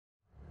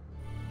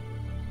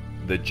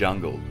The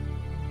jungle,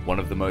 one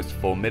of the most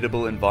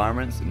formidable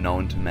environments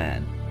known to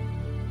man.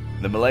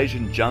 The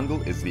Malaysian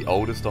jungle is the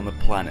oldest on the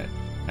planet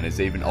and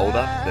is even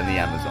older than the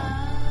Amazon.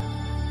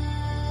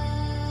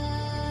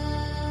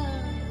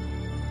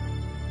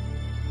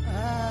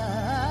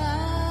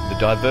 The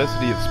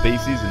diversity of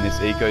species in this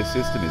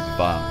ecosystem is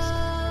vast,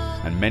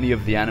 and many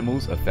of the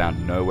animals are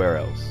found nowhere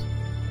else.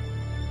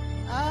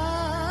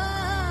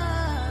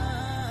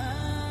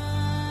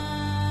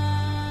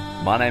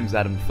 My name's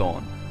Adam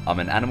Thorn. I'm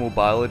an animal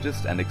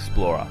biologist and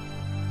explorer.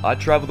 I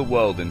travel the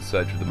world in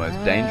search of the most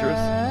dangerous,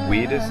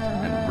 weirdest,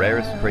 and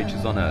rarest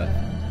creatures on Earth.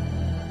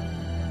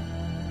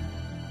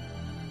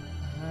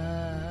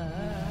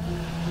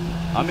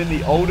 I'm in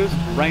the oldest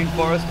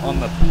rainforest on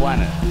the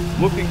planet,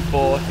 looking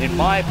for, in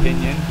my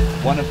opinion,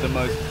 one of the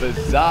most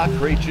bizarre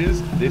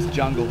creatures this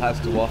jungle has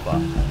to offer,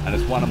 and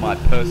it's one of my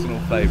personal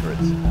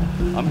favourites.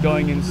 I'm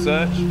going in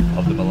search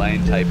of the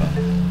Malayan tapir.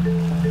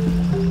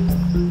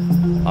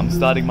 I'm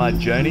starting my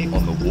journey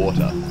on the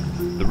water.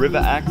 The river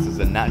acts as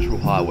a natural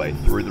highway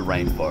through the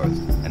rainforest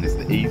and is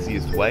the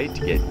easiest way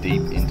to get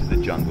deep into the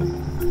jungle.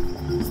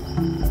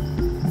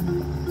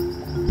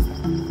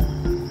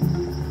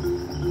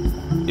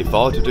 If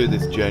I were to do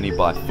this journey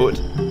by foot,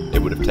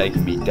 it would have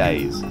taken me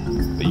days.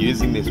 But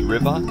using this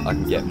river, I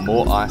can get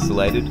more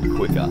isolated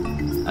quicker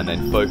and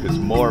then focus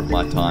more of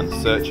my time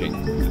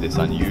searching for this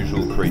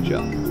unusual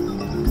creature.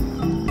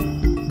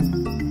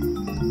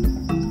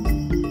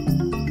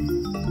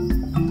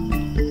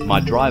 My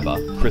driver,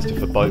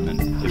 Christopher Boatman,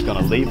 is going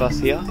to leave us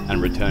here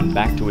and return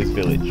back to his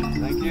village.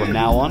 Thank you. From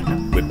now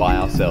on, we're by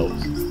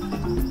ourselves. So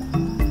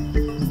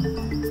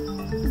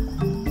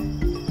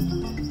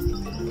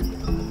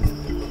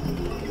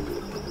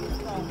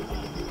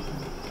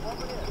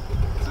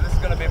this is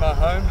going to be my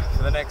home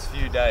for the next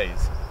few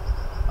days.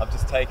 I've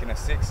just taken a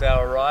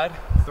 6-hour ride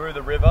through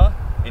the river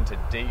into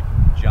deep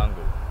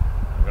jungle.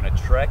 I'm going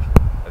to trek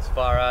as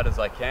far out as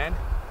I can,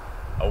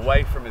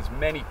 away from as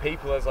many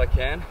people as I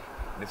can.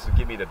 This will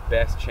give me the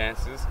best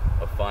chances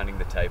of finding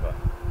the tapir.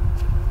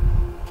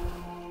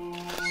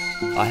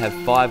 I have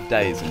 5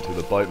 days until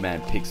the boatman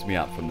picks me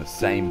up from the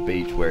same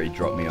beach where he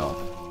dropped me off.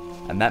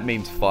 And that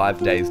means 5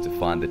 days to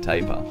find the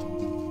tapir.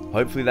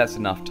 Hopefully that's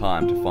enough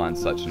time to find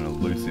such an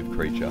elusive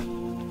creature.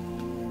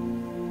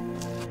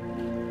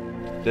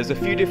 There's a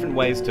few different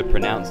ways to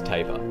pronounce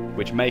tapir,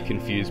 which may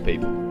confuse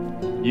people.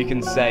 You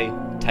can say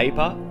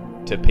tapir,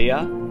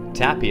 tapir,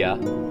 tapir,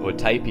 or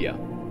tapir.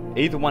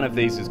 Either one of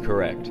these is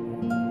correct.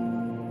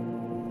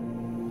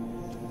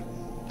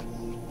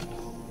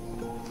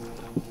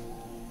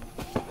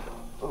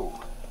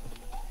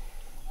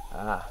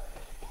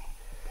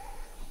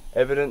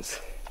 Evidence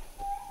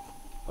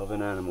of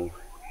an animal.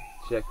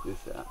 Check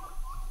this out.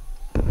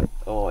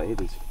 Oh,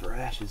 it is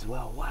fresh as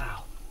well.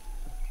 Wow.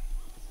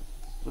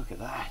 Look at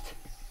that.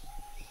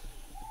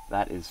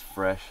 That is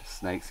fresh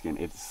snakeskin.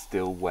 It's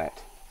still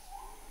wet.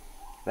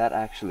 That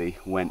actually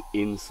went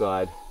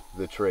inside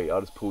the tree. I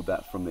just pulled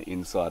that from the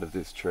inside of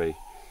this tree.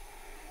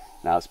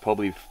 Now it's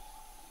probably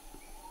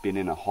been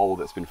in a hole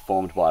that's been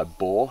formed by a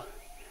boar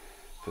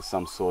for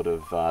some sort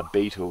of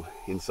beetle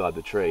inside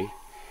the tree,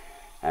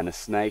 and a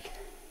snake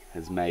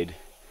has made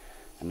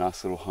a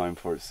nice little home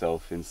for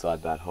itself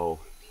inside that hole.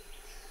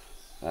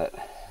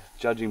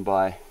 Judging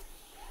by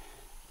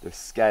the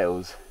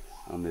scales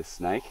on this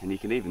snake, and you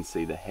can even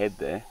see the head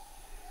there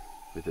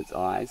with its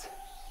eyes,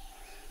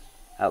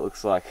 that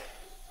looks like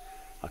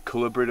a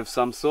culebrid of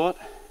some sort,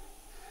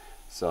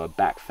 so a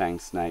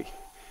back-fanged snake,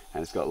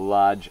 and it's got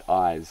large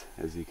eyes,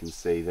 as you can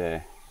see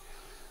there,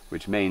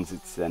 which means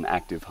it's an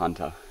active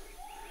hunter,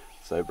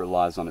 so it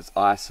relies on its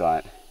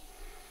eyesight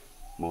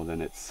more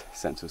than its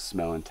sense of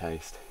smell and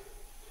taste.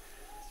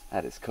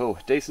 That is cool.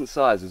 Decent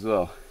size as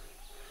well.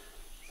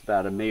 It's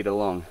about 1 meter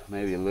long,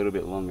 maybe a little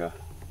bit longer.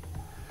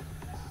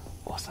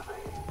 Awesome.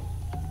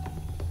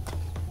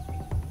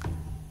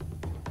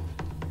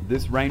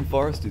 This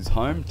rainforest is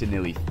home to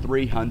nearly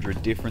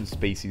 300 different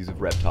species of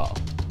reptile,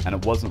 and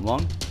it wasn't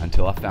long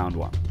until I found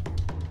one.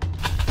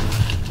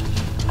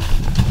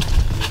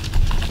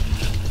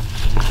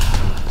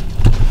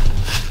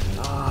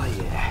 Oh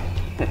yeah.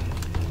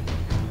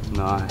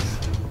 Nice.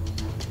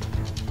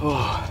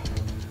 Oh,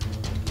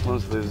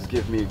 honestly, this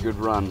gives me a good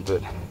run,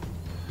 but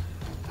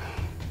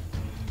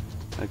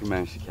I can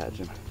manage to catch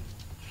him.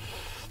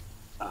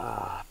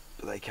 But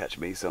they catch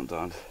me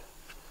sometimes.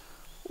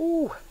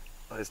 Ooh,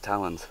 those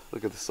talons.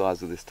 Look at the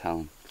size of this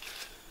talon.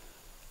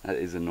 That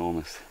is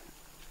enormous.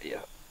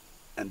 Yeah,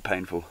 and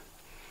painful.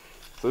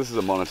 So this is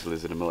a monitor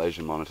lizard, a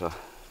Malaysian monitor.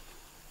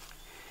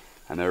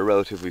 And they're a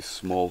relatively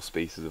small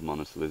species of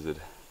monitor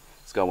lizard.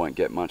 This guy won't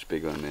get much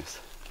bigger than this.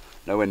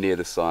 Nowhere near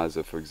the size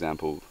of, for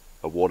example,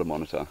 a water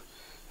monitor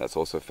that's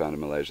also found in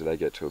Malaysia. They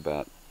get to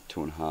about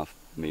 2.5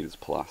 meters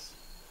plus.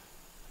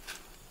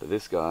 But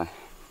this guy,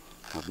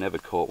 I've never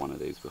caught one of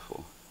these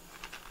before,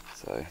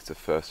 so it's a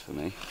first for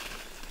me.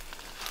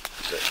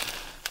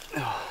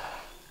 But,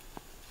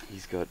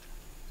 he's got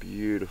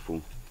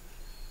beautiful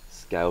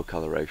scale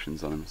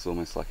colorations on him. It's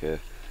almost like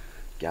a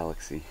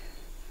galaxy.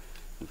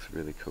 Looks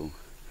really cool.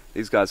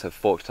 These guys have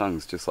forked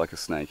tongues just like a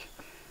snake.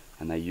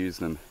 and they use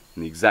them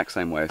in the exact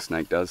same way a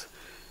snake does.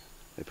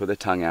 They put their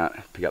tongue out,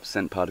 pick up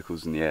scent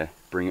particles in the air,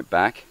 bring it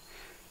back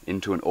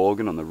into an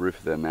organ on the roof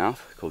of their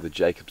mouth called the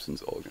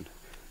Jacobson's organ.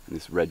 And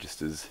this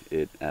registers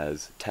it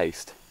as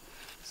taste.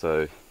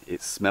 So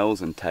it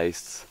smells and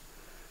tastes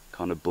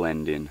kind of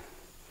blend in.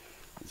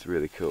 It's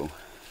really cool.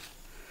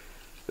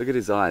 Look at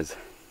his eyes.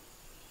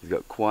 He's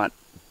got quite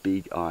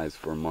big eyes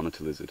for a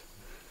monitor lizard.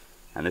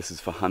 And this is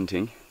for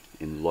hunting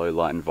in low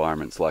light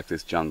environments like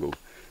this jungle.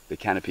 The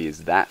canopy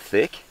is that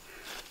thick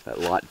that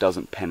light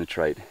doesn't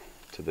penetrate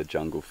to the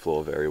jungle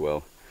floor very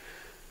well,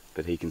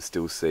 but he can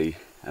still see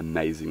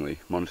amazingly.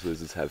 Monitor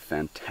lizards have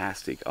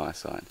fantastic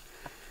eyesight.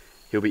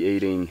 He'll be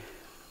eating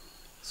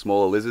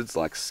smaller lizards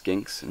like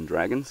skinks and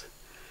dragons,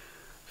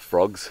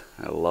 frogs,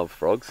 I love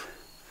frogs,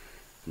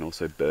 and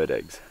also bird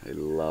eggs. They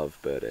love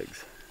bird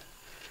eggs.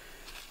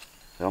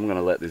 So I'm going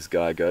to let this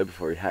guy go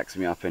before he hacks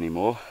me up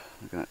anymore.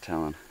 Look at that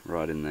talon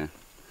right in there.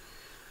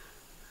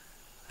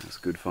 That's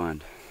a good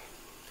find.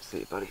 See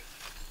you, buddy.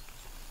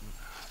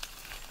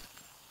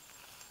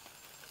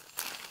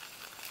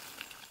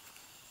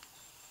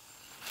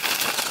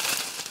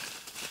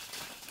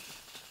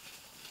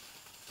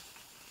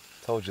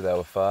 Told you they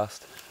were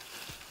fast.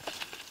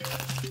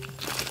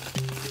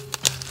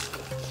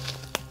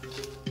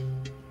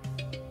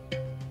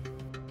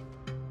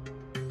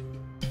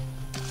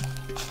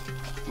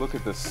 Look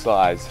at the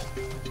size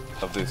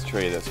of this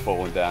tree that's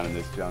fallen down in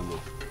this jungle.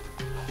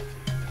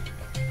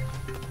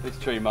 This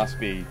tree must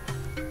be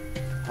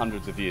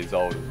hundreds of years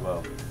old as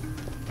well.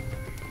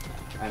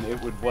 And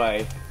it would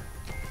weigh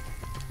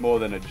more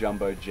than a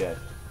jumbo jet.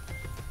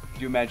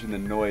 Could you imagine the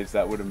noise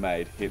that would have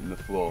made hitting the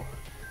floor?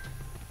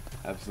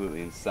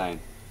 Absolutely insane.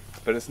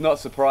 But it's not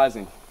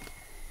surprising.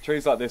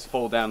 Trees like this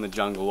fall down the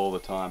jungle all the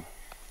time,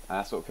 and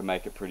that's what can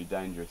make it pretty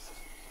dangerous.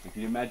 If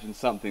you imagine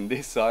something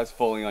this size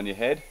falling on your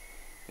head,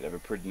 you'd have a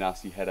pretty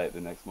nasty headache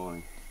the next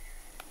morning.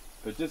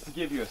 But just to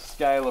give you a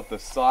scale of the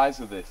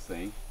size of this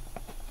thing,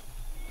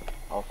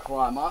 I'll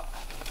climb up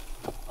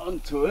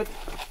onto it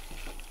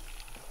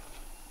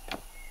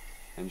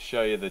and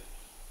show you the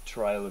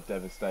trail of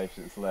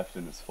devastation that's left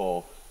in its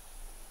fall.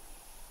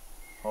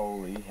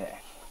 Holy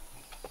heck.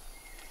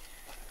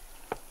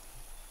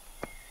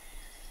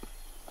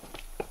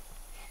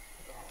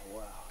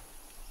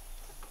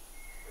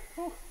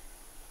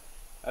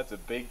 That's a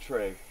big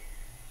tree.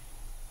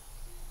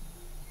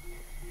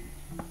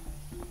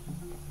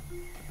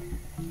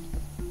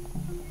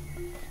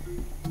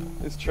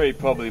 This tree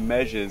probably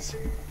measures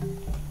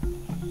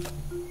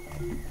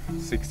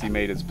 60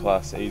 meters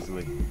plus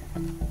easily,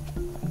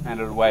 and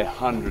it'll weigh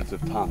hundreds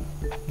of tons.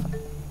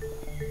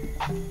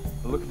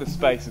 But look at the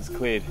space it's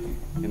cleared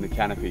in the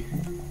canopy.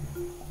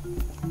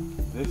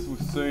 This will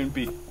soon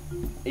be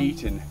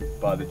eaten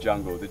by the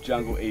jungle. The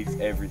jungle eats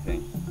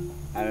everything,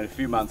 and in a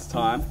few months'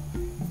 time,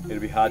 it'll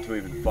be hard to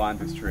even find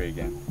this tree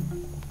again.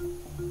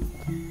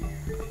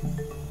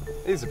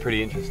 These are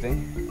pretty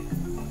interesting.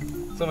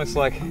 It's almost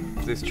like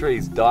this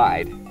tree's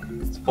died,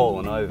 it's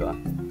fallen over,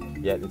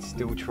 yet it's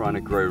still trying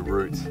to grow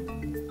roots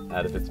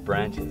out of its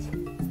branches.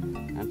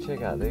 And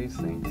check out these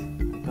things,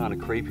 they're kind of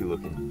creepy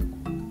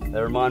looking. They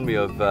remind me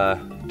of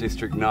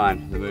District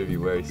 9, the movie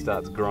where he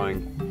starts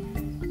growing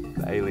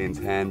the alien's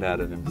hand out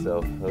of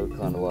himself. They look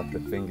kind of like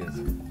the fingers.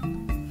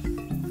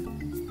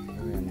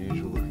 Very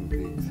unusual looking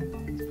things.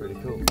 It's pretty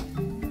cool.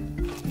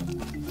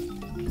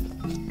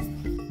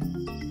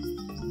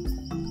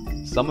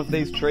 Some of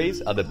these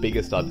trees are the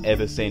biggest I've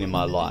ever seen in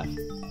my life,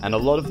 and a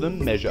lot of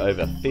them measure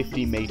over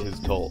 50 meters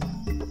tall.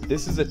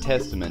 This is a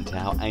testament to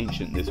how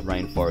ancient this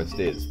rainforest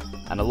is,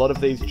 and a lot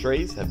of these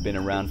trees have been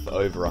around for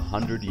over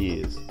 100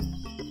 years.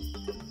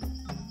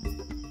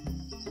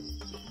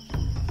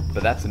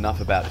 But that's enough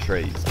about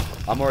trees.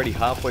 I'm already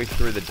halfway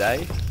through the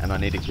day, and I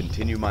need to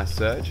continue my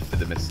search for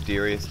the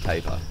mysterious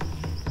tapir.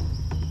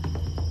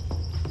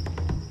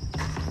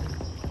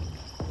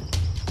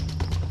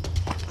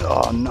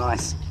 Oh,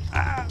 nice.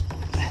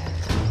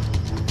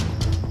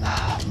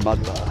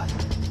 Mud bar.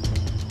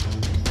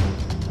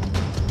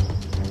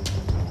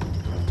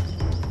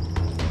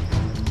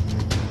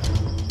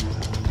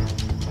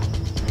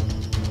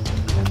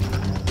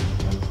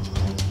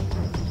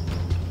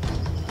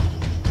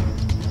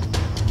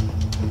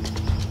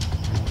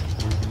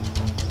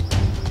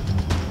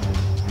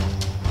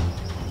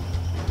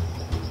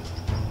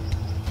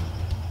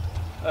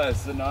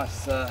 It's a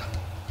nice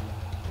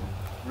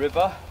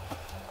river.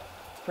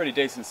 It's pretty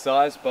decent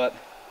size, but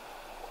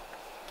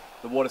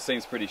the water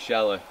seems pretty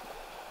shallow.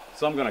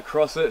 So I'm going to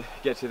cross it,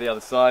 get to the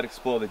other side,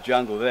 explore the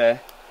jungle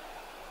there,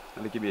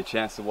 and it'll give me a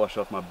chance to wash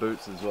off my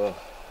boots as well.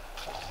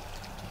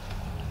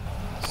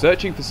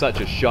 Searching for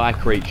such a shy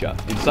creature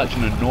in such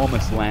an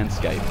enormous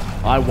landscape,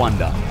 I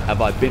wonder,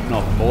 have I bitten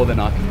off more than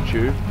I can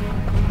chew?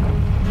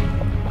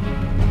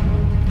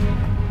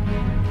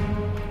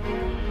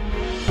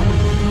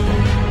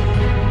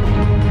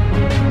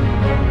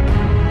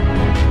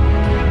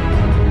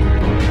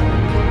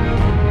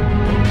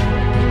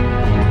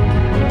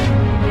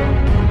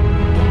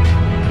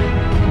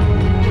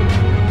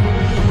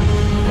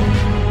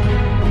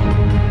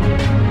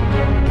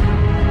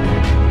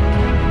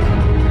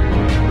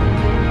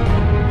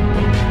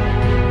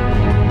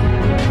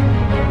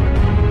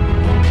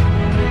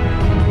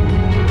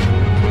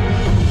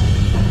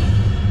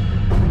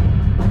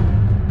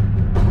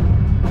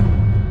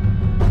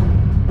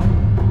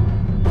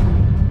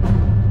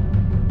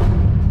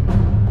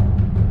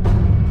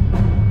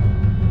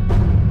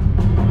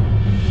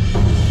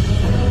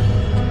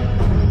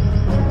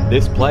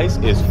 This place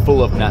is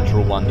full of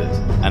natural wonders,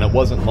 and it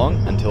wasn't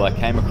long until I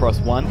came across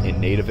one in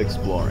need of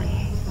exploring.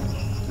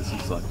 This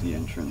looks like the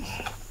entrance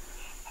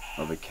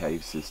of a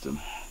cave system.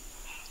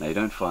 Now you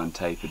don't find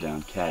tapir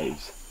down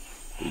caves,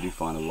 but you do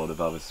find a lot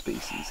of other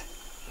species.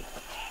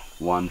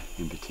 One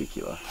in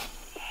particular,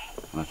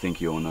 and I think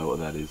you all know what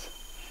that is.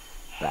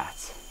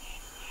 Bats.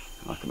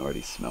 I can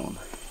already smell them.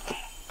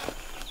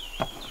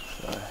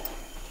 So,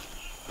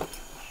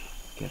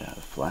 get out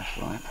the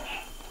flashlight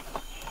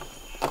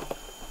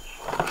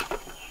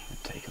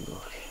and take a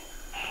look.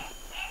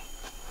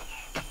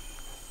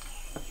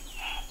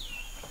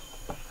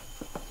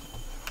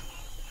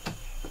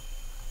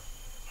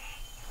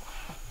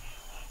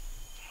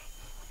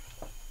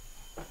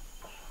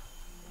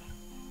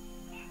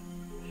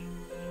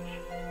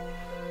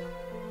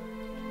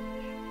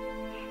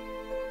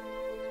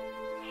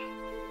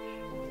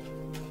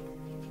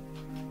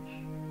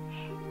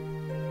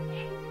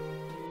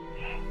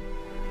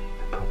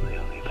 Probably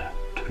only about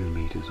 2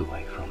 meters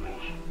away from me.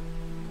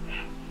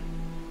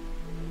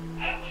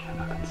 And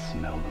I can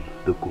smell them.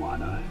 The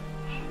guano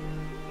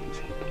is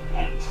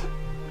intense.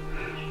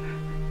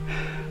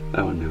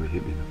 That one nearly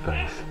hit me in the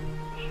face.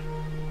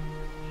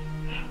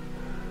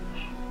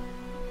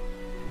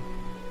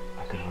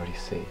 I can already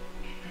see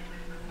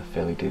a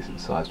fairly decent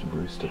sized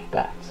roost of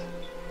bats.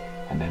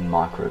 And then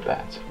micro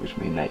bats, which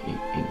mean they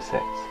eat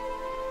insects.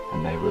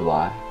 And they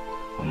rely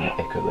on their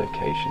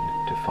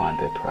echolocation to find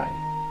their prey.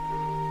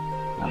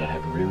 Now they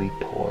have really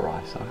poor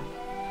eyesight,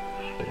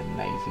 but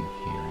amazing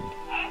hearing.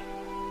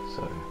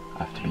 So I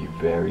have to be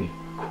very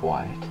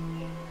quiet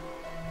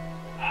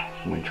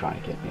when trying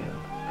to get near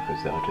them,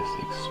 because they'll just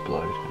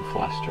explode and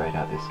fly straight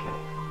out this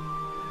cave.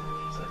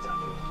 So let's have a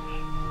look.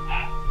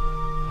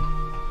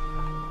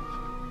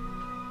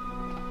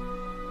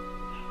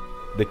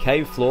 The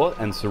cave floor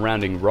and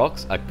surrounding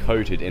rocks are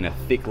coated in a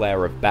thick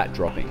layer of bat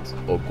droppings,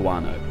 or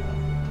guano.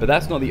 But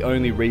that's not the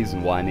only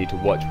reason why I need to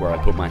watch where I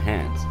put my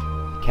hands.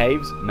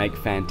 Caves make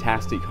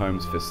fantastic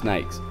homes for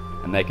snakes,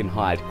 and they can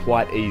hide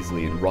quite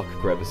easily in rock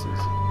crevices.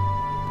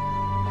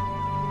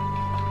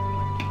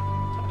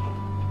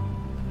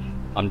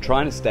 I'm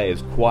trying to stay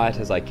as quiet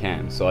as I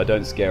can so I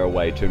don't scare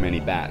away too many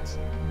bats.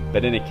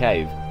 But in a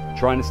cave,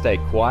 trying to stay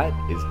quiet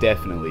is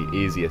definitely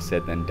easier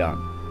said than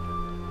done.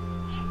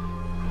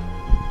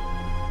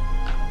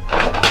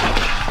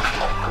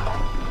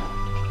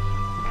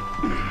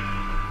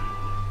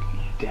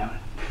 Damn it.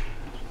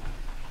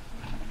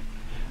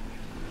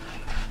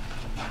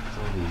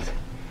 These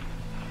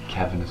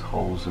cavernous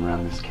holes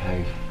around this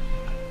cave,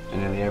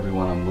 and nearly every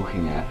one I'm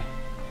looking at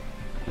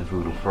there's a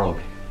little frog.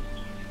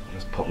 I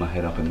just popped my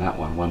head up in that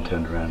one. One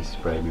turned around and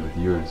sprayed me with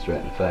urine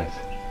straight in the face.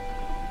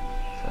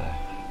 So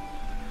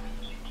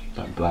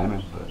don't blame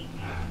him, but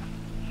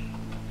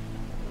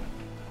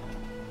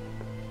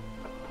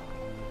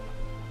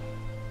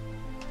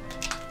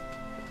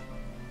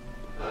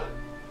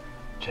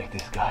check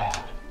this guy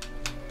out.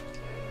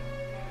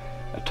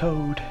 A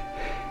toad.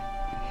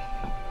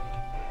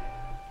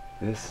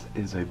 This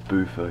is a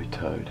bufo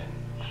toad.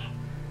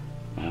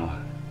 Now,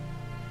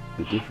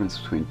 the difference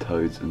between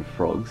toads and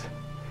frogs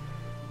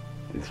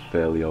is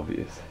fairly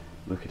obvious.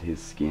 Look at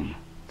his skin.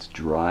 It's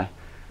dry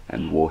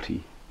and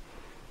warty.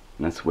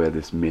 And that's where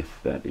this myth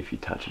that if you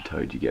touch a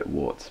toad you get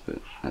warts,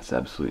 but that's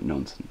absolute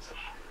nonsense.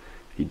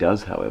 He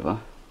does,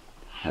 however,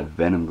 have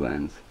venom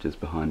glands just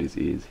behind his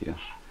ears here.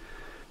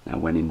 Now,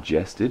 when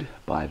ingested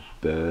by a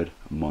bird,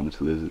 a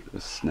monitor lizard,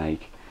 a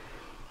snake,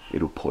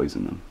 it'll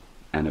poison them.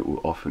 And it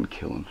will often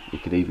kill them.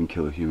 It could even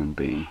kill a human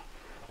being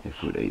if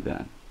it would eat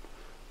that.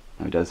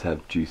 Now, it does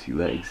have juicy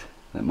legs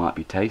that might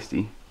be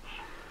tasty,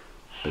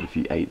 but if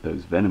you ate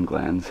those venom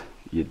glands,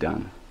 you're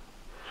done.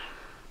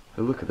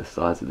 But look at the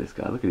size of this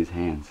guy. Look at his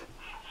hands.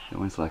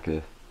 Almost like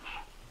a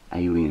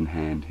alien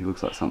hand. He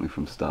looks like something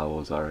from Star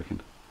Wars, I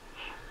reckon.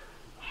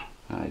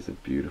 Ah, he's a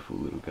beautiful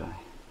little guy.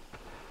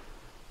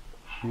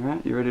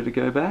 Alright, you ready to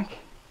go back?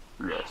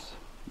 Yes.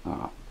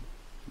 Alright,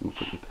 we'll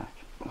put you back.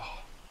 Oh.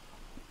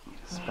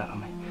 Spat on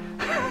me.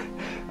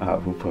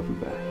 Alright, we'll pop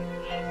it back.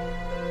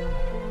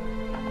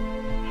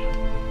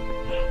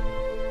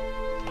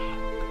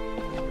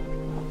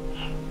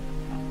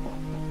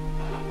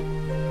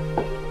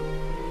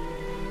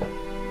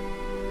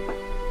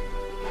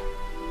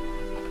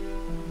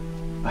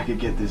 I could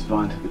get this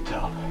vine to the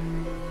top.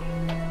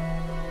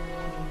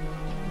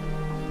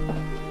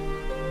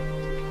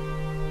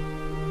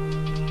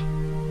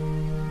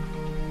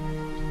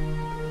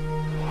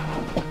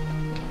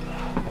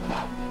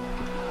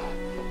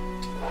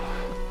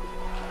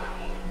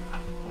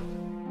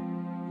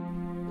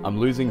 I'm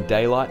losing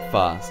daylight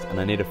fast and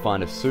I need to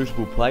find a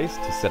suitable place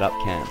to set up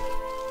camp.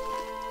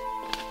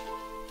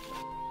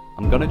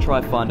 I'm gonna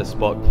try find a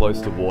spot close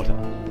to water.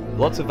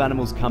 Lots of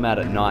animals come out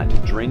at night to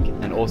drink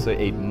and also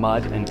eat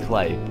mud and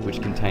clay,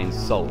 which contains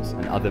salts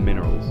and other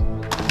minerals.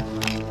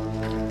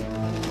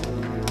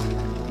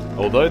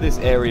 Although this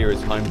area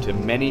is home to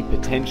many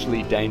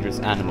potentially dangerous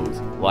animals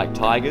like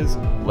tigers,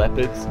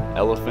 leopards,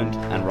 elephant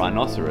and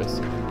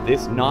rhinoceros,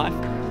 this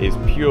knife is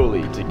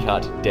purely to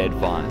cut dead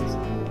vines.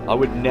 I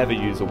would never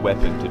use a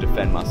weapon to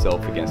defend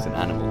myself against an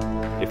animal.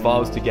 If I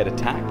was to get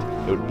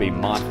attacked, it would be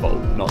my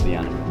fault, not the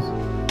animal's.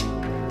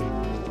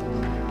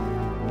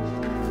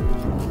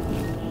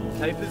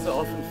 Tapirs are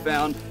often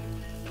found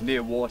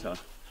near water,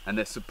 and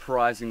they're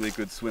surprisingly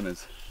good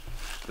swimmers.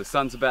 The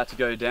sun's about to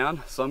go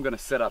down, so I'm going to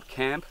set up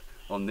camp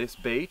on this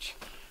beach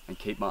and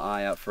keep my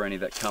eye out for any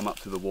that come up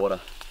to the water.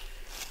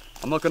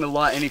 I'm not going to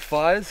light any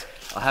fires.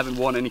 I haven't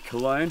worn any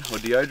cologne or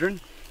deodorant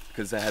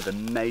because they have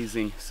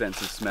amazing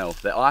sense of smell.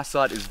 Their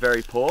eyesight is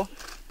very poor,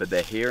 but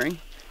their hearing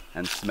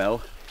and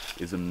smell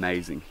is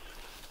amazing.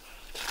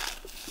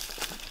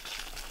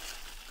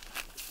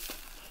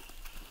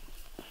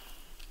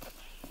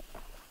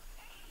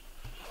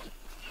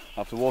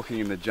 After walking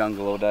in the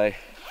jungle all day,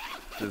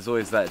 there's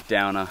always that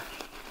downer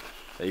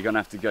that you're going to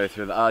have to go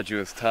through the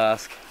arduous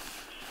task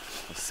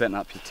of setting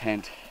up your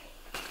tent.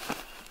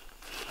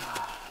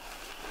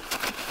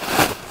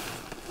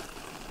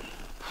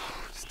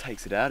 Just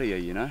takes it out of you,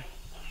 you know.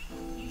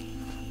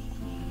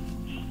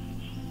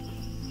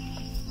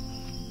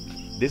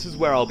 This is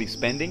where I'll be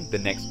spending the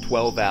next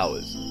 12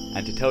 hours,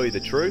 and to tell you the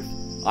truth,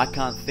 I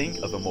can't think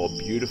of a more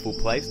beautiful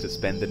place to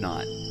spend the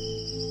night.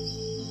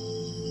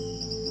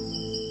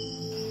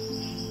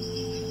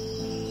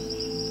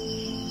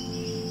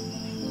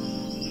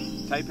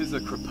 Tapirs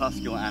are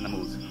crepuscular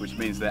animals, which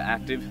means they're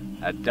active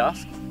at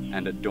dusk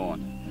and at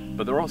dawn.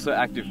 But they're also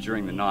active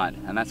during the night,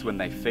 and that's when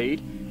they feed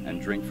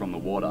and drink from the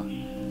water,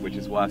 which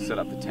is why I've set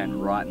up the tent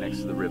right next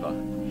to the river.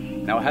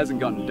 Now it hasn't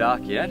gotten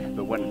dark yet,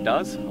 but when it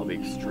does, I'll be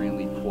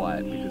extremely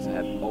quiet because I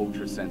have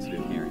ultra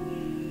sensitive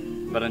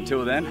hearing. But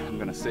until then, I'm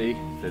going to see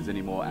if there's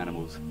any more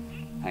animals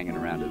hanging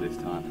around at this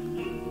time.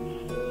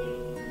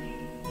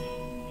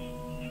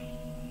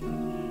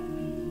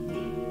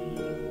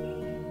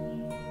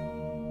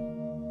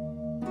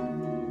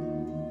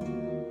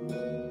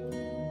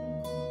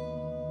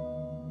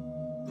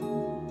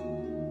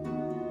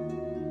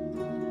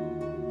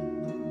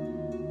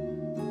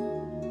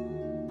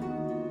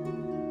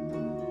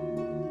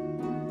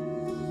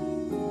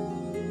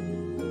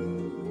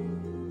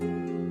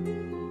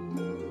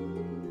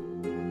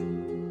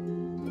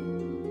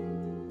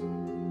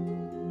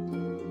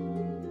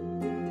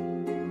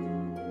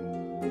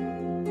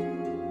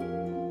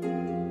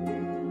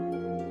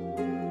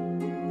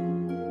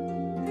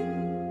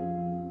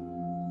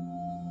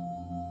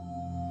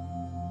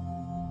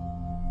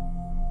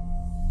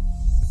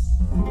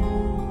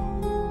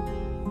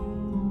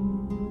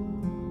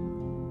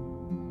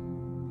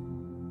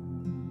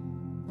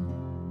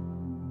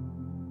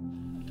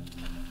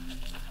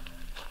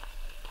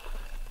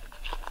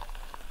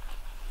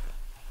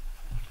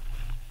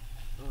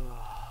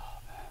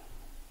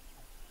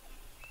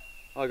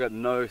 I got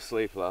no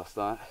sleep last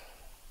night.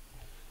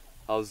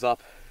 I was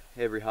up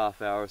every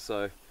half hour or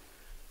so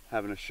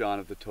having a shine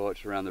of the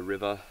torch around the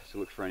river to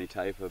look for any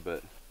tapir,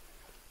 but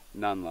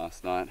none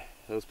last night.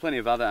 There was plenty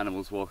of other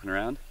animals walking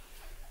around.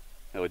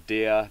 There were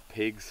deer,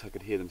 pigs, I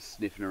could hear them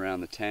sniffing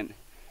around the tent.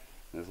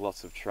 There's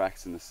lots of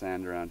tracks in the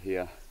sand around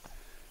here,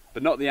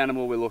 but not the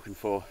animal we're looking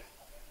for.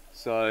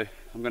 So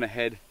I'm going to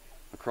head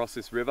across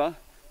this river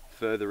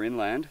further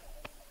inland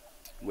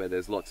where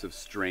there's lots of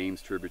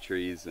streams,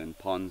 tributaries and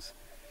ponds,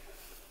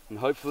 and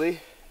hopefully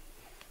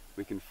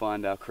we can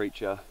find our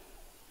creature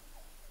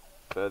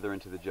further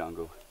into the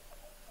jungle.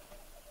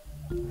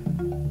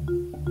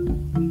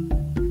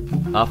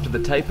 After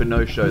the tapir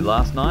no-show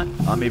last night,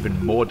 I'm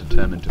even more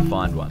determined to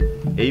find one,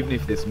 even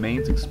if this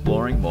means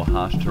exploring more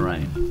harsh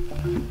terrain.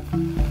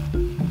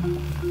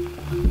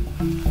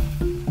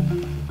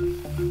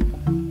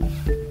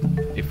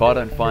 If I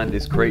don't find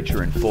this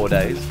creature in 4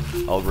 days,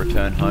 I'll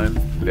return home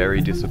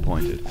very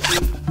disappointed.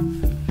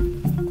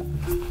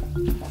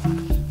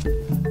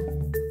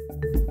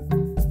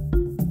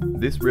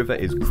 This river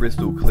is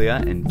crystal clear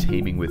and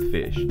teeming with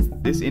fish.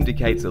 This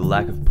indicates a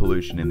lack of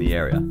pollution in the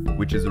area,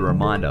 which is a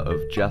reminder of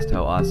just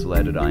how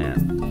isolated I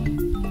am.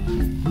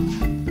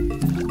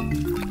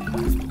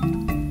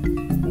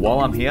 While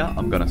I'm here,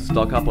 I'm going to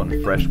stock up on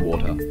fresh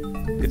water.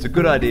 It's a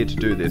good idea to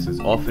do this as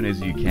often as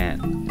you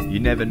can. You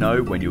never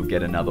know when you'll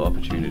get another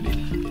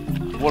opportunity.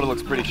 Water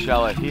looks pretty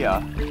shallow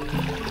here.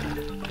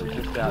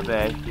 Just out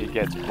there, it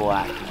gets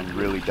black and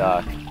really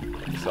dark,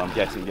 so I'm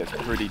guessing it gets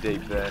pretty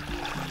deep there.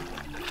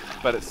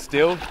 But it's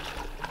still,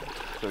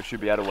 so we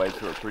should be able to wade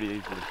through it pretty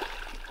easily.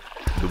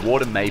 The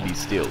water may be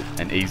still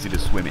and easy to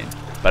swim in,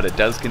 but it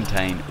does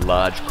contain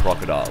large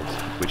crocodiles,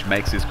 which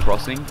makes this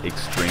crossing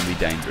extremely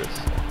dangerous.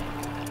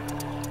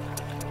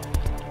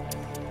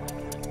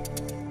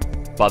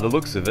 By the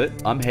looks of it,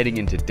 I'm heading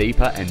into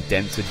deeper and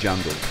denser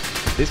jungle.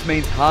 This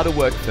means harder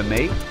work for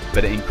me,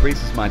 but it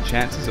increases my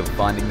chances of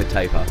finding the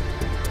tapir.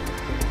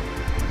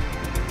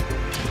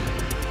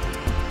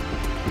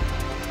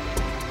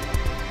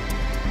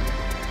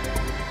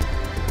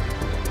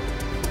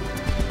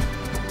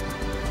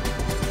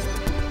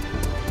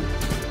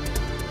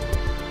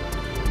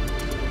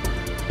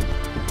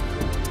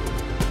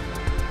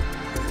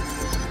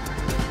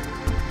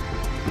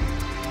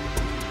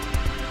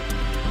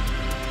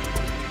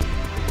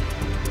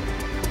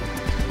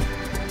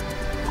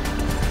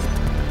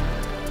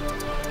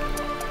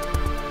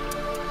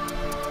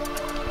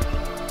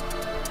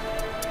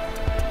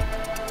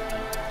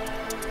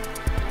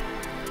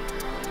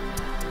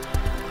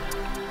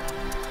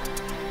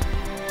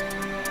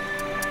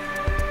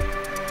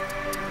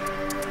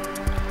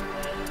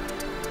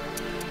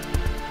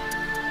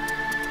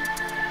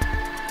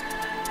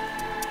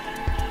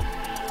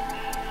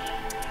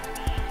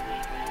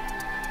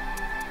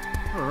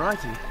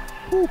 Alrighty.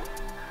 Whew.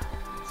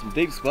 Some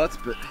deep spots,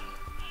 but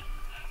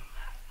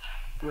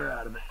we're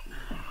out of it.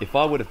 If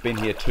I would have been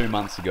here 2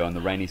 months ago in the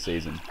rainy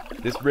season,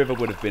 this river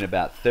would have been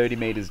about 30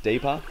 metres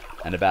deeper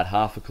and about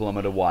half a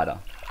kilometre wider.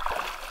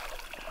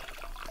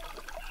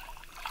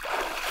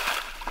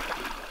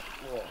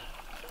 Whoa.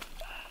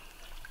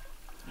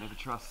 Never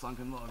trust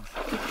sunken logs.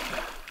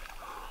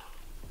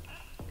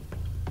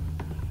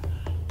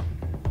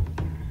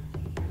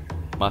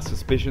 My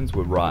suspicions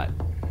were right.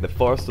 The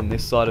forest on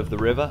this side of the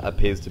river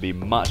appears to be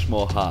much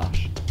more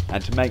harsh,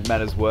 and to make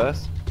matters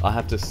worse, I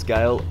have to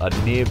scale a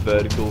near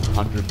vertical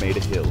 100-metre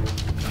hill.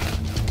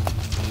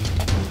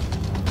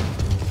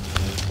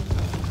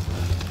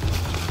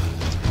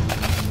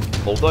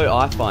 Although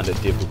I find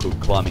it difficult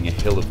climbing a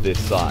hill of this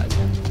size,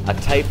 a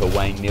tapir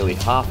weighing nearly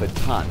half a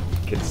tonne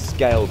can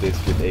scale this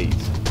with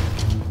ease.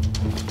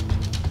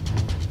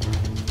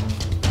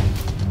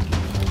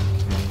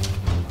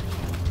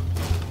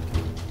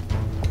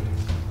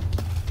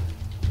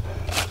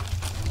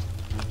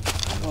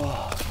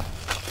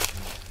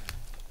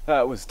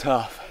 That was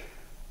tough.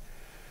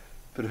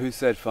 But who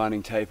said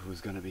finding tapir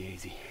was going to be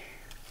easy?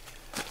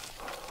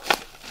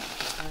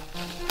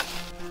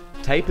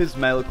 Tapirs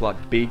may look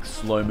like big,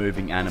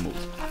 slow-moving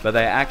animals, but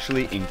they are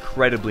actually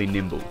incredibly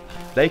nimble.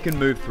 They can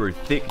move through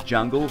thick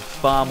jungle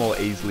far more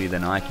easily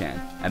than I can,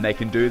 and they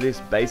can do this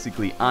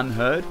basically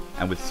unheard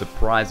and with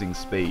surprising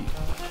speed.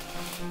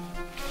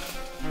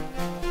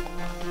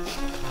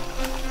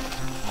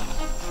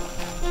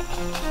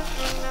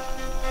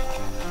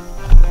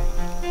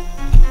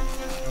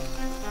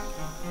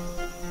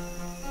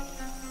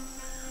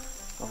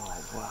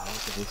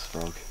 This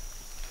frog.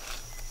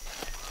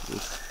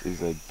 This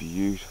is a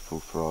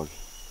beautiful frog.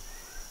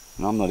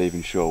 And I'm not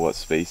even sure what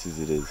species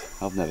it is.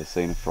 I've never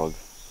seen a frog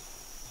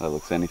that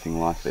looks anything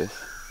like this.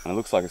 And it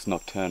looks like it's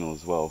nocturnal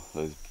as well.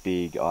 Those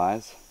big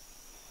eyes.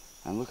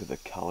 And look at the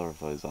colour of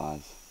those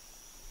eyes.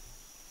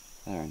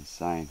 They're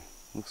insane.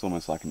 It looks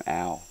almost like an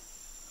owl.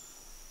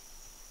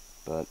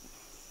 But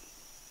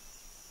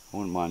I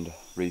wouldn't mind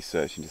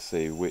researching to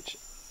see which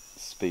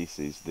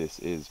species this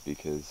is,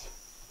 because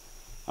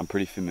I'm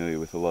pretty familiar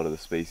with a lot of the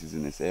species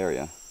in this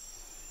area,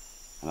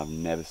 and I've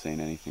never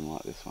seen anything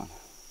like this one.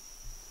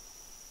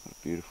 What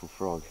a beautiful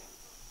frog.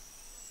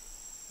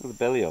 Look at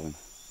the belly of him.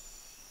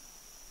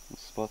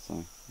 Little spots on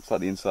him. Looks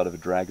like the inside of a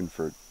dragon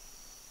fruit.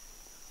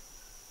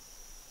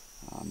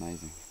 Oh,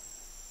 amazing.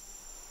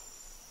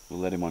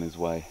 We'll let him on his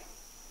way.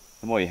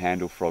 The more you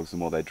handle frogs, the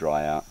more they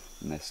dry out,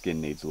 and their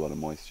skin needs a lot of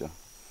moisture.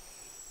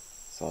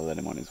 So I'll let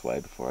him on his way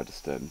before I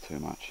disturb him too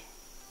much.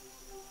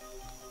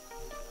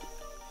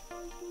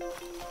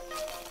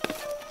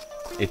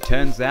 It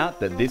turns out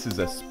that this is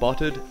a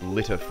spotted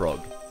litter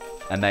frog,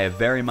 and they are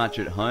very much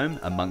at home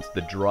amongst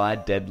the dry,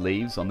 dead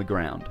leaves on the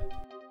ground.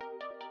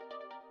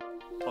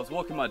 I was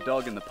walking my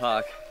dog in the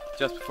park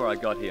just before I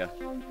got here,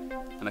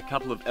 and a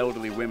couple of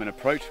elderly women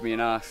approached me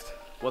and asked,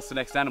 "What's the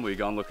next animal you're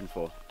going looking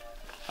for?"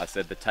 I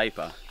said, "The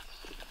tapir."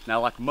 Now,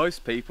 like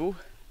most people,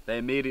 they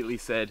immediately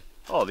said,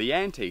 "Oh, the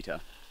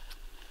anteater."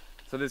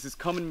 So there's this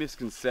common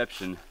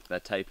misconception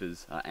that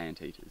tapirs are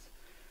anteaters,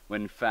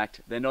 when in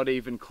fact they're not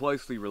even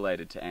closely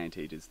related to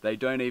anteaters. They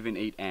don't even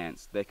eat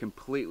ants. They're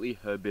completely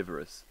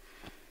herbivorous.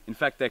 In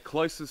fact, their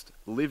closest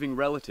living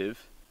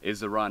relative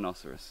is a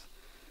rhinoceros.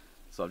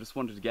 So I just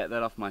wanted to get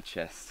that off my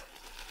chest.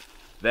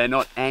 They're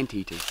not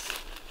anteaters.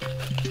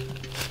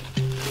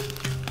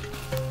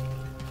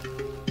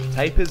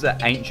 Tapirs are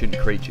ancient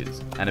creatures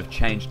and have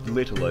changed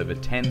little over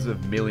tens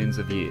of millions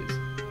of years.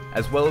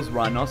 As well as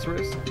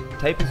rhinoceros,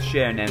 tapirs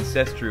share an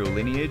ancestral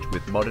lineage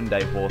with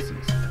modern-day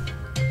horses.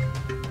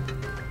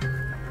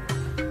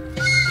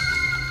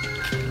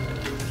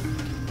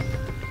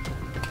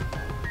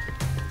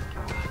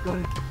 Got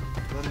it.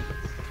 Got it.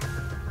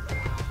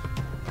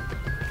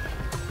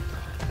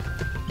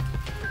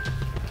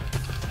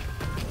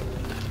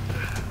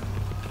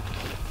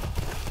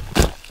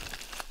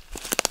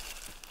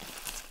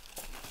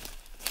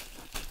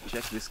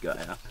 Check this guy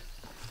out.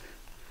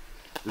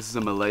 This is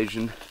a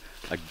Malaysian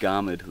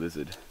agama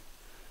lizard,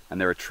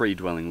 and they're a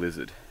tree-dwelling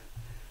lizard.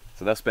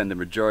 So they'll spend the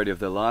majority of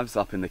their lives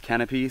up in the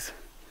canopies,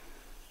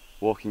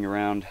 walking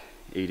around,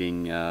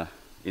 eating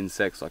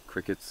insects like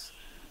crickets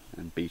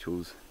and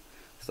beetles,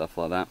 stuff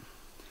like that.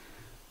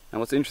 And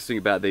what's interesting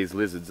about these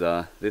lizards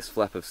are this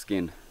flap of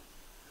skin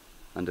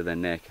under their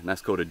neck, and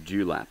that's called a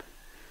dewlap.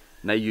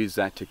 And they use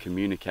that to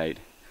communicate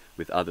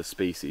with other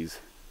species.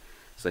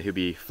 So he'll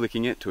be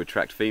flicking it to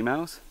attract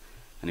females,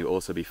 and he'll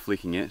also be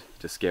flicking it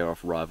to scare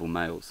off rival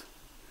males.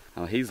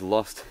 Now he's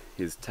lost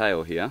his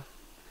tail here.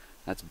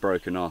 That's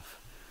broken off.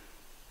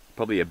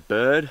 Probably a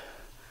bird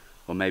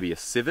or maybe a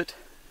civet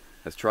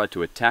has tried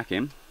to attack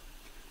him,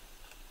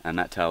 and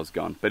that tail's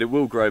gone. But it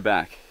will grow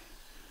back.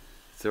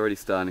 It's already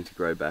starting to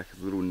grow back.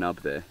 There's a little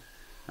nub there.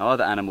 Now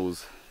other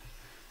animals,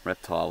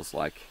 reptiles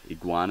like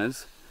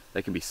iguanas,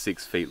 they can be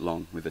 6 feet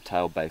long with a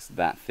tail base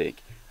that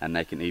thick, and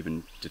they can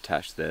even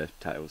detach their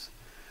tails.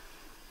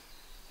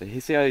 But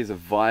you see how he's a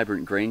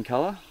vibrant green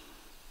colour?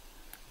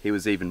 He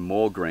was even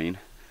more green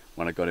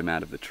when I got him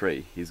out of the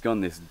tree. He's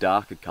gone this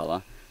darker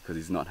colour because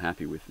because he's not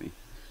happy with me,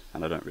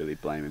 and I don't really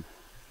blame him.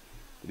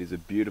 It is a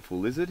beautiful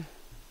lizard,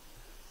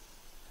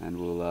 and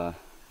we'll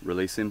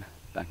release him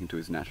back into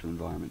his natural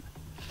environment,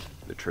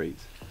 the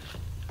trees.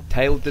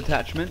 Tail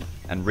detachment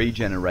and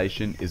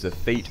regeneration is a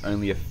feat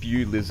only a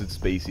few lizard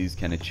species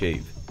can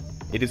achieve.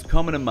 It is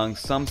common among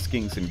some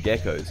skinks and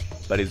geckos,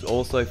 but is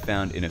also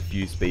found in a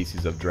few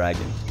species of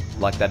dragon,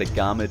 like that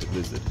agamaed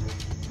lizard.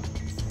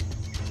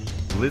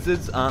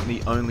 Lizards aren't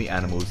the only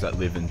animals that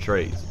live in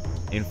trees.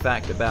 In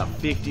fact, about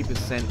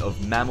 50%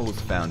 of mammals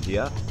found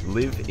here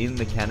live in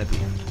the canopy.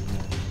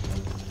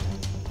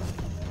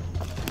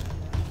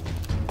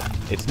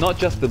 It's not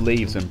just the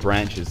leaves and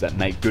branches that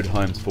make good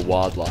homes for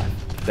wildlife.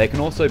 They can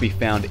also be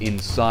found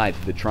inside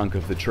the trunk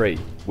of the tree,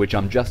 which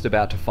I'm just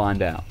about to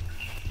find out.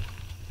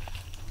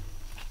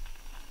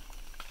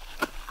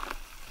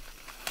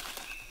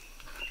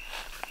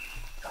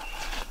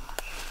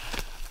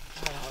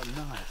 Oh,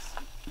 nice.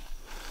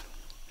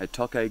 A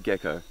tokay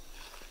gecko.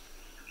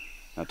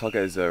 Now,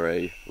 tokays are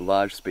a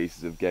large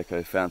species of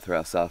gecko found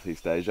throughout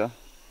Southeast Asia.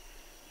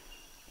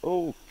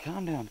 Oh,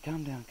 calm down,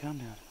 calm down, calm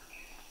down.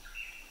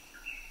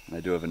 They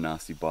do have a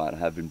nasty bite. I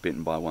have been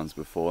bitten by ones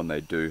before and they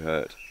do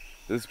hurt.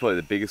 This is probably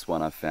the biggest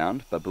one I've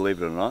found, but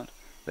believe it or not,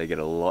 they get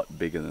a lot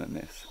bigger than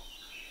this.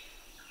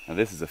 Now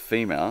this is a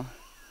female,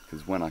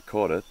 because when I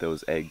caught it, there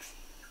was eggs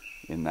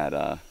in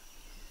that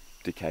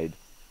decayed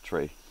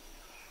tree.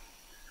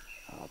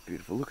 Oh,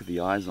 beautiful. Look at the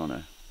eyes on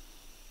her.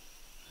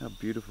 How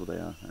beautiful they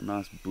are. A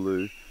nice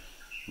blue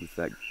with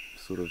that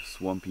sort of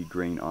swampy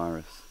green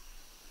iris.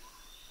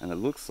 And it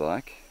looks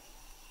like...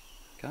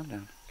 calm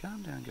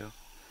down, girl.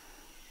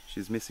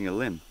 She's missing a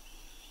limb.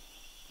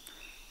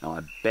 Now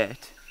I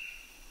bet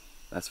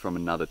that's from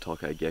another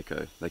tokay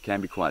gecko. They can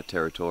be quite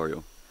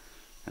territorial,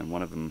 and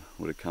one of them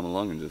would have come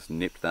along and just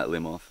nipped that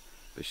limb off.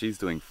 But she's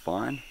doing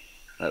fine.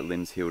 That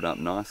limb's healed up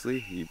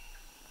nicely. You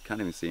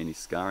can't even see any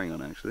scarring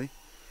on it actually.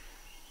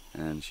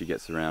 And she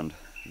gets around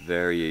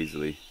very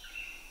easily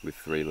with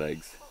 3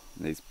 legs.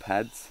 And these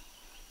pads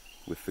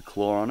with the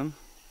claw on them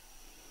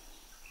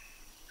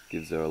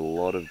gives her a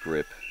lot of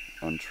grip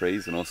on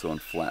trees and also on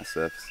flat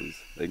surfaces.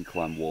 They can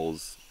climb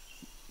walls,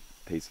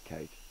 piece of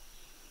cake.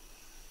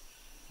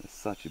 It's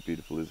such a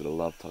beautiful lizard. I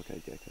love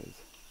tokay geckos.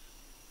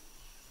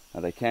 Now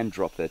they can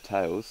drop their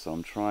tails, so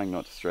I'm trying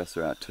not to stress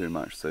her out too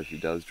much so she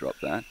does drop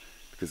that,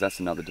 because that's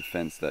another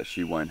defense that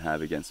she won't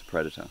have against a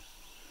predator.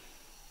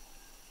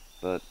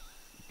 But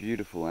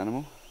beautiful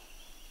animal,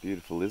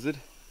 beautiful lizard,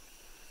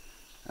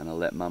 and I'll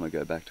let Mama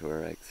go back to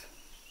her eggs.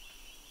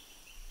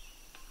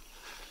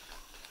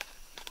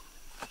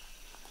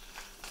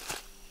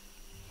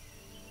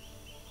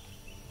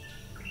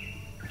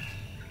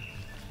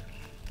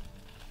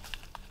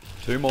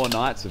 Two more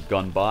nights have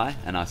gone by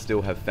and I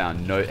still have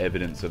found no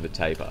evidence of a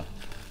tapir.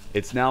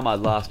 It's now my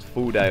last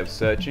full day of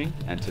searching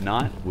and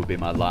tonight will be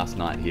my last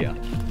night here.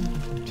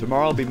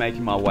 Tomorrow I'll be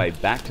making my way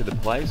back to the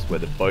place where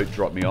the boat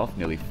dropped me off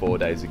nearly 4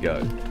 days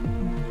ago.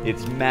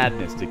 It's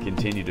madness to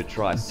continue to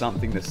try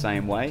something the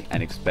same way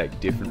and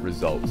expect different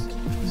results,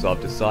 so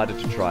I've decided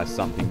to try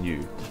something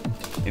new.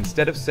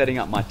 Instead of setting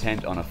up my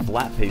tent on a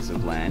flat piece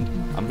of land,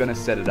 I'm going to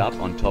set it up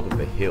on top of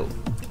a hill.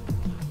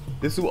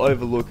 This will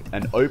overlook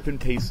an open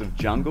piece of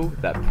jungle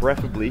that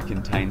preferably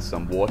contains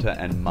some water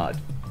and mud.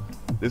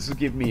 This will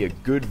give me a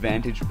good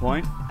vantage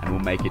point and will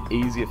make it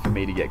easier for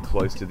me to get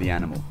close to the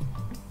animal.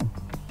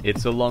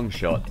 It's a long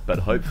shot, but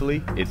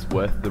hopefully it's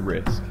worth the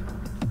risk.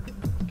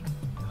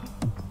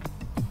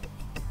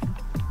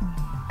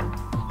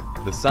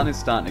 The sun is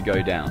starting to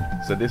go down,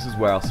 so this is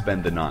where I'll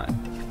spend the night.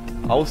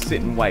 I will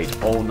sit and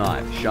wait all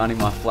night, shining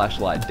my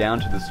flashlight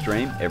down to the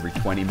stream every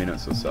 20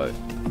 minutes or so.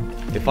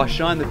 If I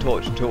shine the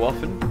torch too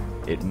often,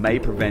 it may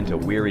prevent a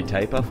weary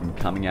tapir from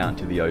coming out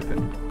into the open.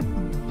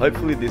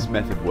 Hopefully this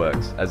method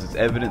works, as it's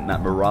evident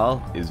that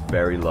morale is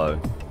very low.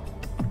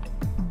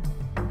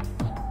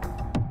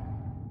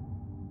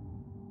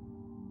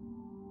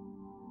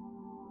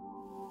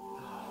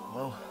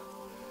 Well,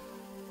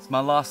 it's my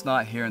last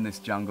night here in this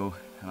jungle,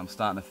 and I'm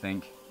starting to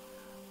think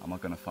I'm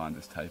not going to find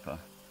this tapir.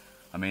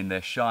 I mean,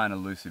 they're shy and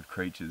elusive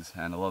creatures,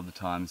 and a lot of the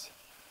times,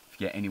 if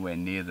you get anywhere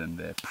near them,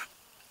 they're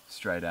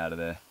straight out of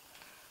there.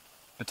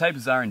 But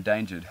tapirs are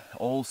endangered.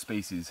 All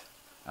species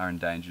are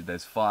endangered.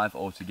 There's 5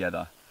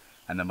 altogether,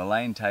 and the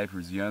Malayan tapir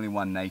is the only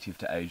one native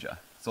to Asia.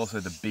 It's also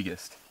the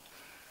biggest.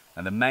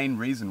 And the main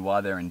reason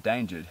why they're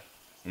endangered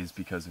is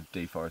because of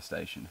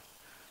deforestation.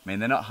 I mean,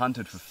 they're not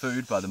hunted for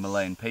food by the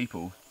Malayan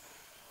people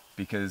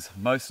because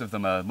most of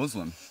them are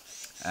Muslim,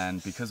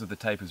 and because of the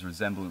tapir's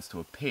resemblance to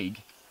a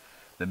pig,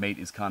 the meat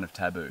is kind of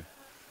taboo.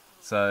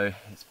 So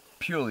it's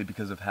purely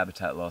because of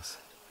habitat loss.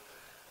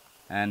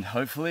 And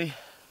hopefully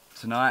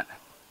tonight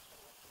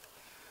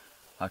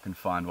I can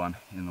find one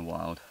in the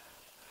wild,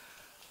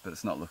 but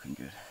it's not looking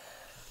good.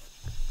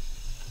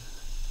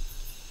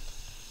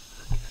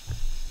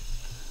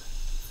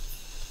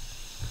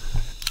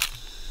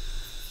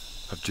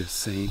 I've just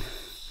seen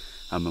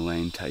a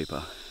Malayan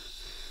tapir,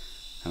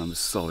 and I'm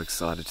so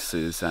excited to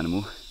see this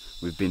animal.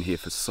 We've been here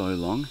for so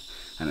long,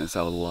 and it's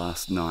our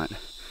last night.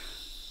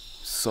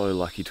 So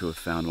lucky to have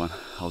found one.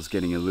 I was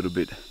getting a little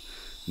bit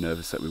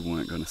nervous that we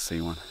weren't going to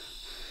see one,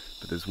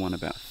 but there's one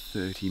about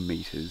 30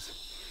 meters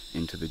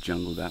into the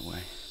jungle that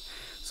way.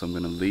 So I'm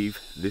going to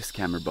leave this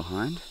camera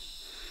behind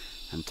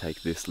and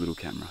take this little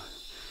camera,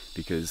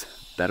 because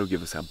that'll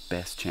give us our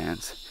best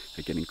chance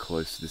at getting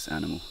close to this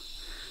animal.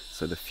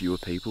 So the fewer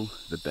people,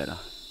 the better.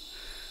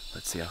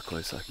 Let's see how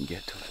close I can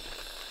get to it.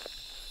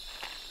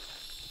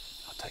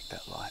 I'll take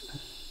that light.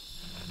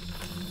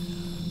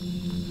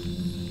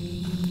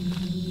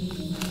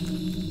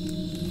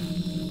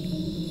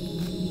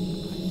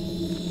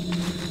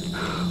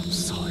 I'm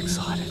so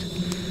excited.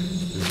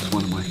 This is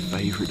one of my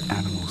favorite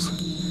animals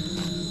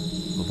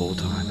of all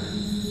time.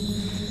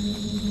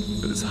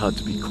 But it's hard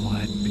to be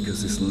quiet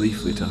because this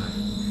leaf litter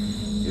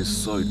is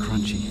so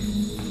crunchy.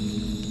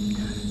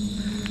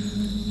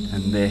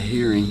 And their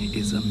hearing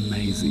is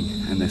amazing,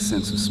 and their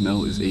sense of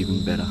smell is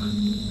even better.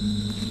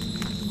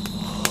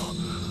 Oh,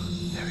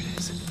 there it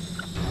is.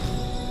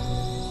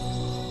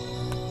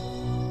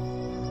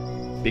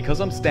 Because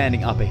I'm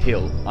standing up a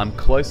hill, I'm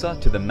closer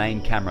to the main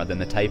camera than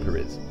the tapir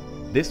is.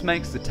 This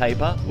makes the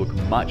tapir look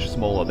much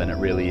smaller than it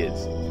really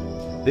is.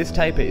 This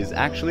tapir is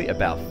actually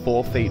about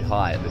 4 feet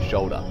high at the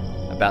shoulder,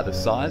 about the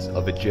size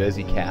of a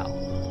Jersey cow.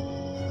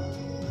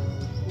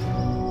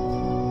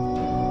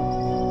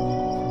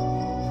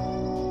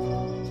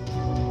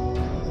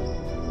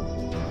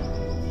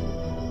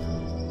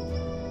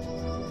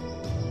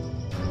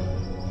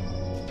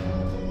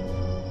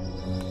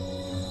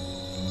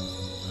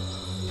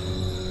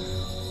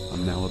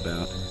 I'm now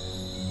about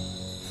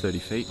 30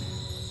 feet,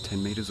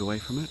 10 meters away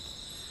from it,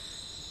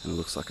 and it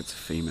looks like it's a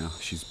female.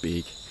 She's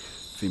big.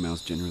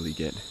 Females generally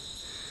get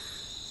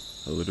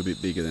a little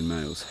bit bigger than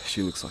males.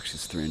 She looks like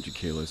she's 300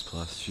 kilos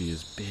plus. She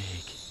is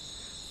big.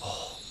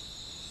 Oh.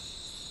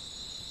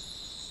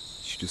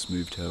 She just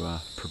moved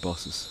her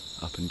proboscis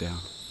up and down.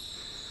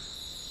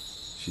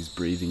 She's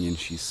breathing in,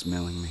 she's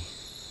smelling me.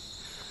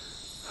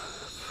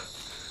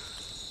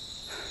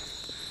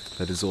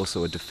 That is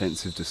also a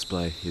defensive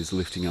display, is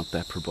lifting up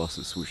that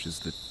proboscis, which is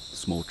the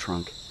small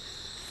trunk.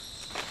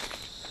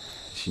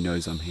 She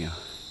knows I'm here.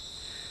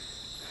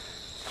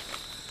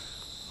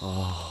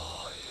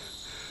 Oh,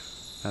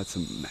 that's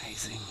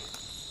amazing.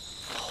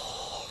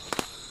 Oh,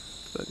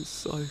 that is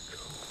so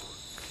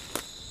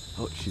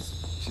cool. Oh, she's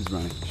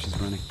running,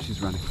 she's running,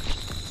 she's running.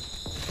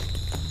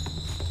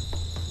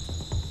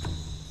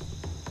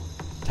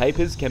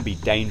 Tapirs can be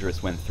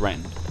dangerous when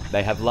threatened.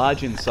 They have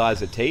large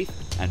incisor teeth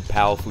and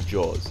powerful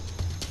jaws.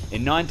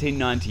 In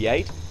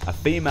 1998, a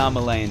female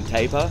Malayan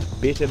tapir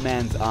bit a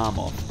man's arm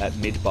off at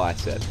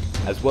mid-bicep,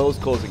 as well as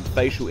causing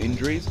facial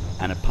injuries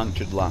and a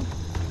punctured lung.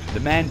 The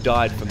man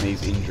died from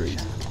these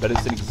injuries, but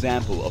it's an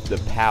example of the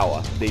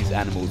power these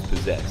animals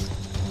possess.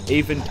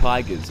 Even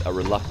tigers are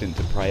reluctant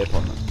to prey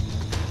upon them.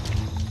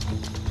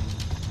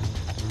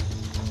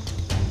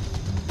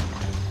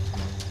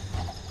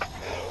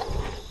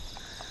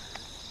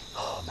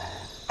 Oh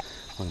man,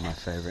 one of my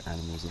favorite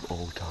animals of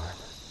all time.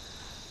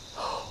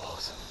 Oh,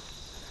 awesome.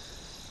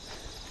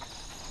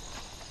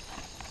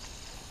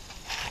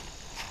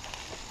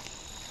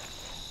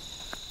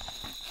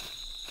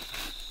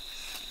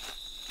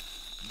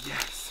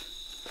 Yes!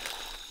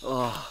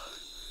 Oh,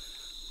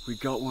 we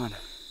got one.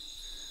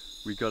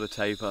 We got a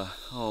tapir.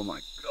 Oh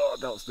my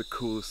god, that was the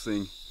coolest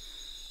thing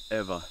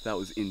ever. That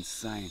was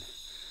insane.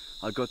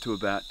 I got to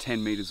about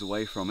 10 meters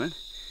away from it,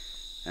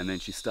 and then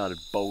she started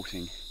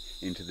bolting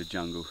into the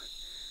jungle.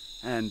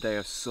 And they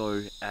are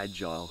so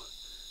agile.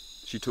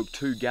 She took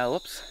 2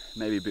 gallops,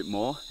 maybe a bit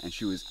more, and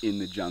she was in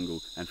the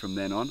jungle. And from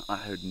then on, I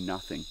heard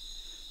nothing.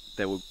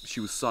 She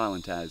was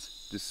silent as,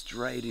 just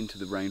straight into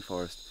the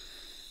rainforest.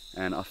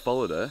 And I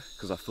followed her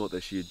because I thought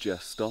that she had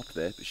just stopped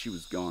there, but she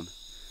was gone.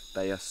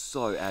 They are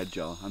so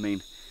agile. I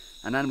mean,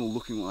 an animal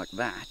looking like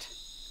that,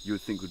 you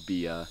would think would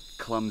be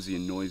clumsy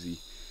and noisy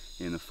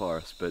in the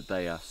forest, but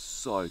they are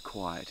so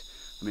quiet.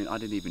 I mean, I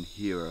didn't even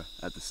hear her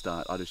at the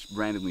start. I just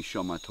randomly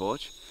shone my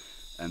torch,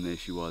 and there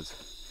she was.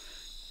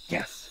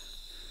 Yes!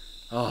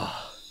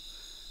 Oh,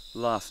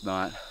 last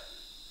night.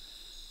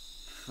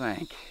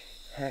 Thank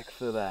heck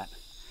for that.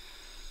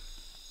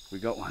 We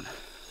got one.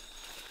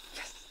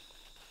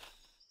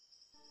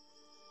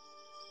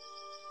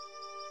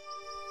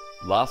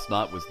 Last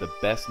night was the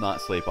best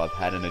night's sleep I've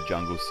had in a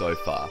jungle so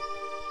far,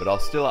 but I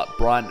was still up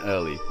bright and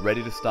early,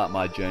 ready to start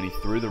my journey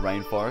through the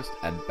rainforest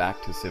and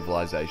back to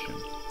civilization.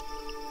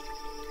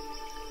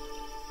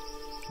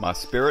 My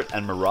spirit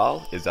and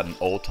morale is at an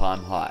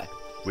all-time high,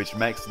 which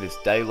makes this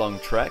day-long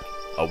trek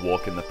a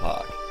walk in the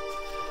park.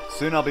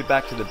 Soon I'll be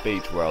back to the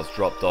beach where I was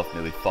dropped off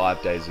nearly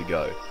 5 days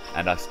ago,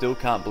 and I still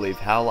can't believe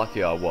how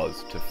lucky I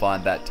was to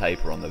find that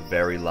tapir on the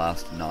very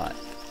last night.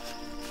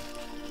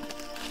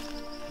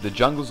 The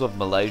jungles of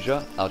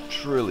Malaysia are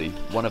truly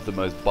one of the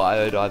most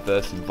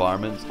biodiverse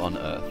environments on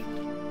Earth.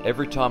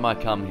 Every time I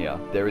come here,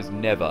 there is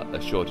never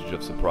a shortage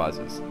of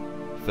surprises.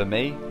 For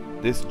me,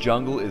 this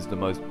jungle is the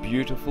most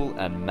beautiful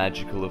and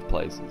magical of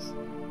places.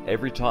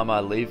 Every time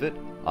I leave it,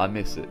 I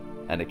miss it,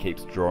 and it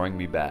keeps drawing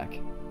me back.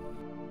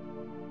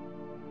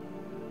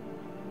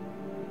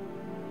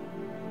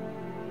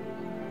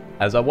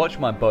 As I watch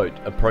my boat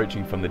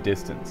approaching from the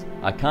distance,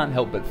 I can't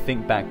help but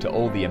think back to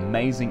all the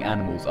amazing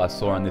animals I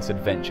saw on this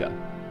adventure.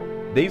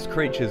 These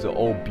creatures are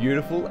all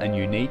beautiful and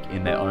unique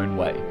in their own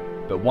way,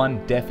 but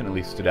one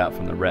definitely stood out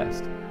from the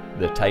rest,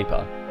 the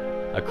tapir,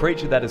 a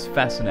creature that has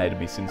fascinated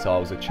me since I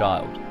was a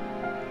child.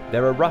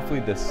 There are roughly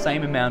the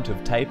same amount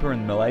of tapir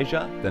in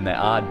Malaysia than there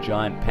are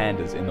giant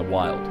pandas in the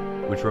wild,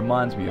 which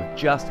reminds me of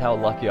just how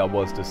lucky I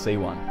was to see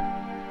one.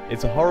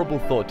 It's a horrible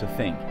thought to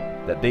think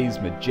that these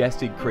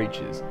majestic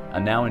creatures are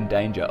now in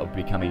danger of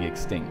becoming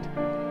extinct,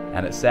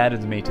 and it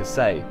saddens me to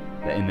say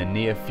that in the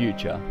near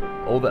future,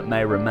 all that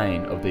may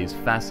remain of these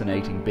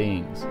fascinating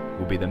beings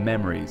will be the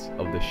memories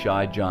of the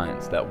shy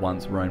giants that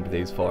once roamed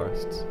these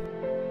forests.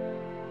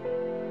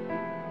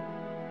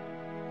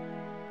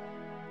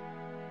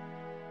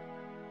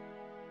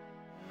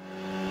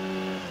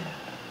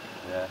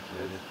 Yeah,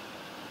 it is.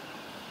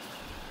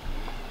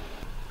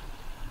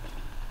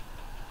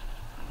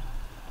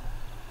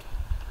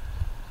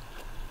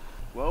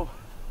 Well,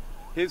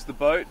 here's the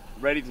boat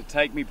ready to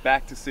take me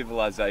back to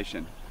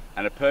civilization,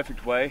 and a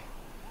perfect way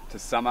to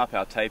sum up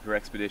our tapir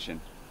expedition.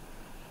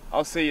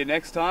 I'll see you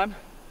next time,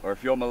 or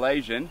if you're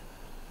Malaysian,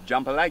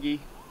 jump a laggy.